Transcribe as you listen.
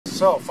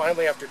So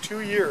finally, after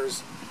 2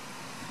 years,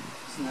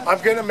 I'm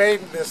gonna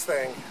maiden this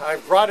thing.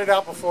 I've brought it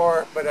out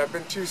before, but I've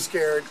been too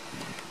scared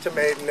to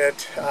maiden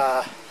it.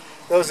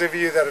 Those of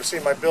you that have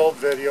seen my build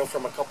video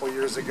from a couple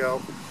years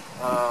ago,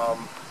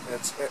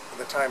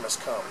 the time has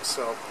come.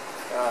 So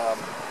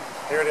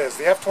here it is,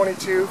 the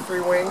F-22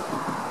 Freewing,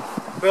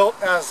 built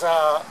as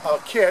a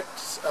kit,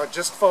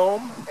 just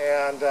foam,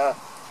 and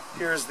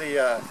here's the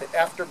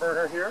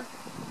afterburner here.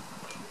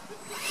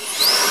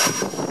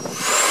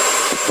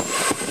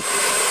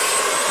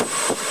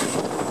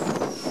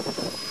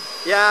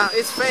 Yeah,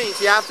 it's faint.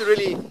 You have to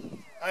really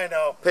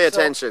pay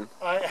attention.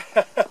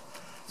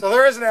 So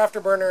there is an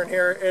afterburner in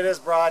here. It is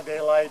broad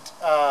daylight.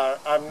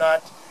 I'm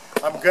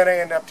gonna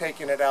end up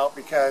taking it out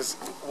because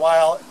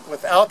while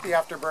without the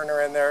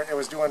afterburner in there, it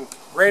was doing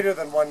greater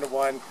than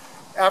 1-to-1.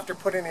 After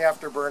putting the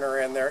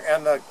afterburner in there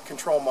and the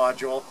control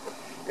module,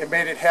 it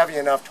made it heavy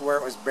enough to where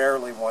it was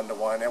barely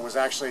 1-to-1. It was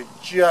actually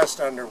just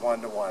under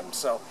 1-to-1.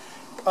 So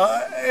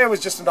it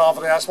was just a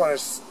novelty. I just wanted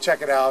to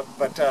check it out,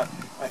 but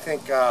I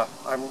think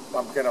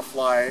I'm gonna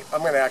fly.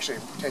 I'm gonna actually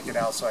take it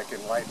out so I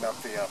can lighten up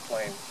the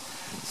plane.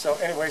 So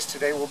anyways,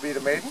 today will be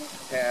the Maiden,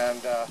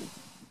 and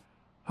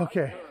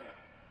okay.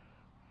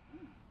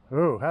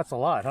 Ooh, that's a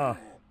lot, huh?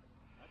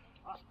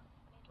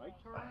 Right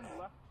turn,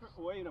 left turn.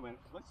 Wait a minute.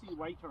 Let's see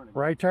right turn.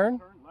 Right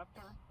turn? Left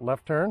turn.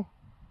 Left turn.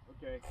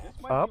 Okay. This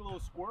might Up. be a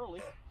little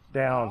squirrely.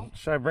 Down.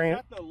 Should I bring it?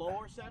 Is that the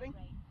lower setting?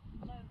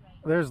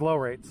 There's low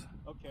rates.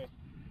 Okay.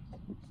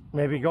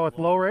 Maybe go with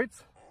low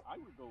rates? I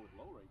would go with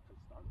low rates to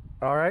start.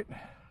 All right.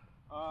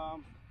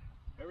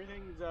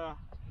 Everything's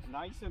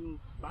nice and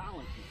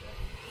balanced.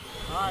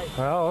 All right.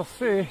 Well, let's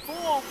see.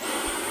 Cool.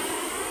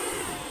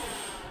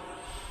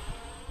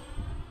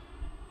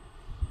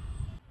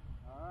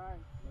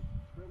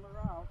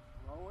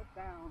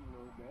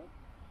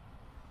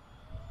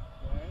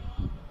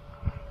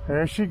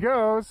 There she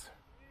goes.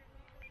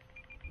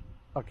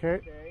 Okay.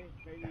 Okay,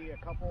 maybe a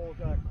couple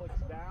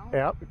clicks down.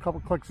 Yep, a couple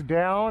clicks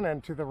down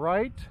and to the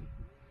right. Okay.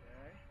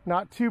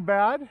 Not too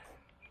bad.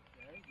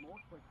 Okay, more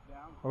clicks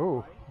down.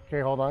 Oh, right.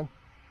 okay, hold on.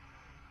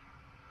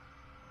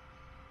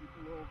 Keep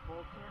a little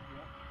closer.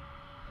 Yep.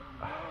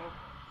 There we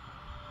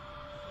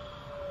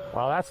go.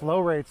 Wow, that's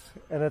low rates,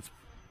 and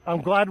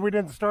I'm glad we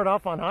didn't start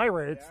off on high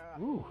rates.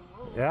 Yeah. Ooh,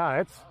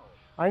 yeah,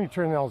 I need to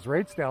turn those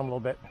rates down a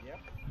little bit. Yep.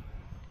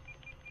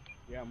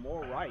 Yeah,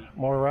 more right.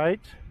 More right.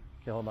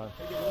 Okay, hold on.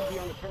 Take it easy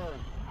on the turn.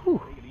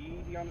 Whew. Take it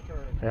easy on the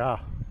turn. Yeah.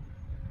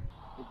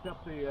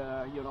 Except the,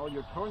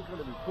 your turn's going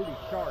to be pretty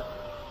sharp.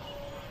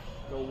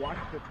 So watch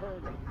the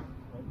turn.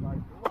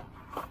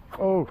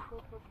 Oh.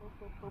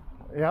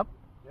 Yep.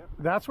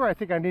 That's where I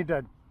think I need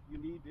to.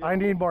 I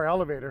need more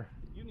elevator.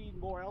 You need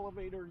more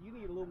elevator. You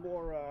need a little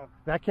more.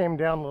 That came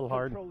down a little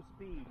hard. Control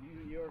speed.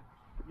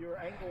 Your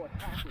angle of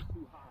attack is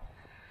too high.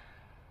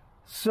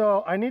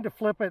 So I need to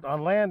flip it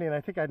on landing.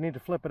 I think I need to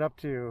flip it up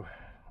to,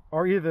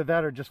 or either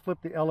that or just flip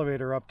the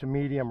elevator up to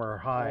medium or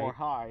high. Or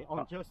high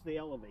on just the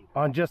elevator.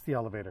 On just the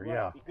elevator, right,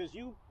 yeah. Because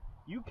you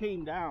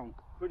came down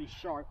pretty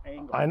sharp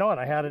angle. I know, and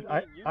I had it.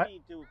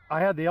 I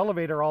had the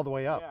elevator all the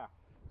way up. Yeah.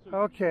 So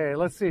okay,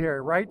 let's see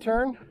here. Right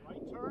turn.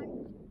 Right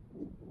turn.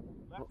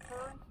 Left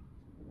turn.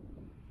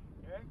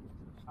 Okay.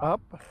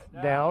 Up,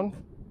 down.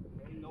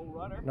 Okay, no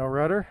rudder. No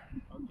rudder.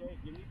 Okay,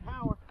 give me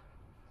power.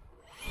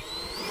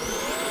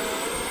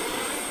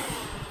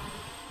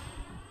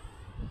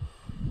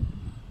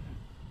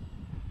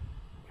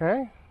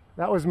 Okay,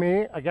 that was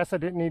me. I guess I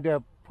didn't need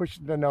to push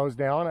the nose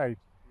down. I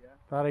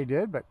thought I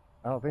did, but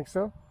I don't think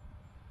so.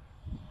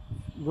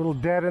 A little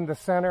dead in the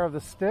center of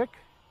the stick,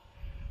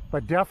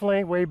 but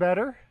definitely way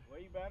better.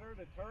 Way better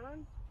to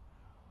turn.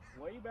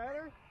 Way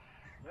better.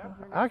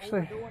 Yep,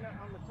 actually, doing it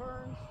on the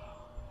turns.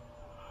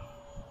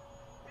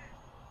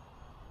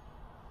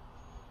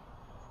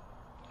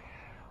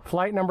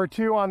 Flight number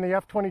 2 on the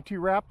F-22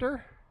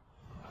 Raptor.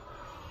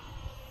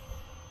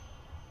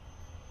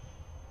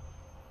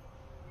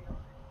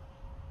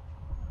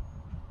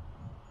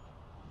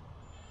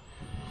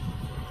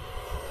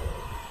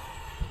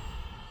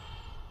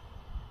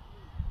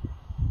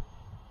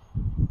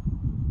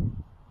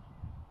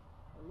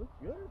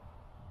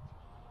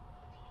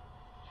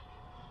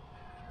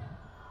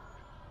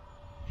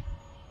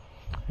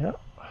 Yep.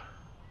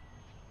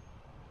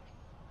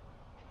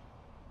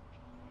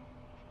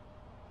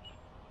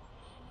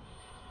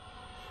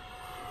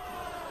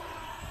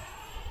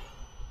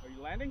 Are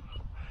you landing?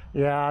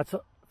 Yeah, it's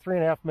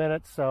 3.5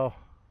 minutes, so.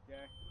 Okay.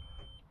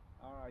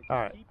 All right. All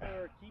right.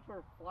 Keep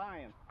her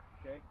flying.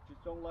 Okay.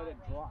 Just don't let it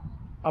drop.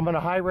 I'm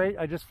gonna high rate.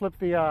 I just flipped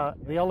the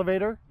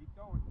elevator. Keep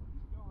going.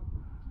 Keep going.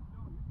 Keep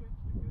going. You're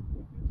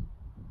good.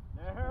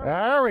 You're good.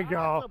 There we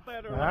go.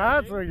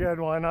 That's a good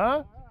one,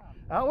 huh?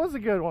 That was a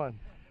good one.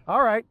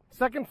 All right,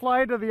 second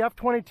flight of the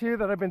F-22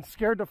 that I've been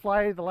scared to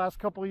fly the last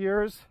couple of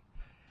years.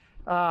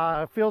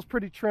 Feels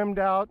pretty trimmed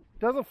out.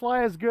 Doesn't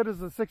fly as good as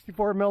the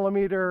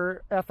 64mm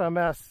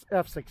FMS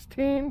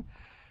F-16,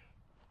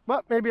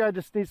 but maybe I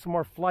just need some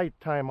more flight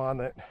time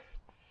on it.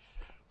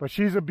 But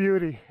she's a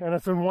beauty, and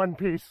it's in one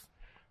piece.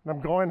 And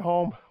I'm going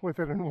home with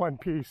it in one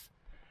piece.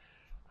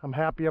 I'm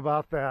happy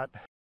about that.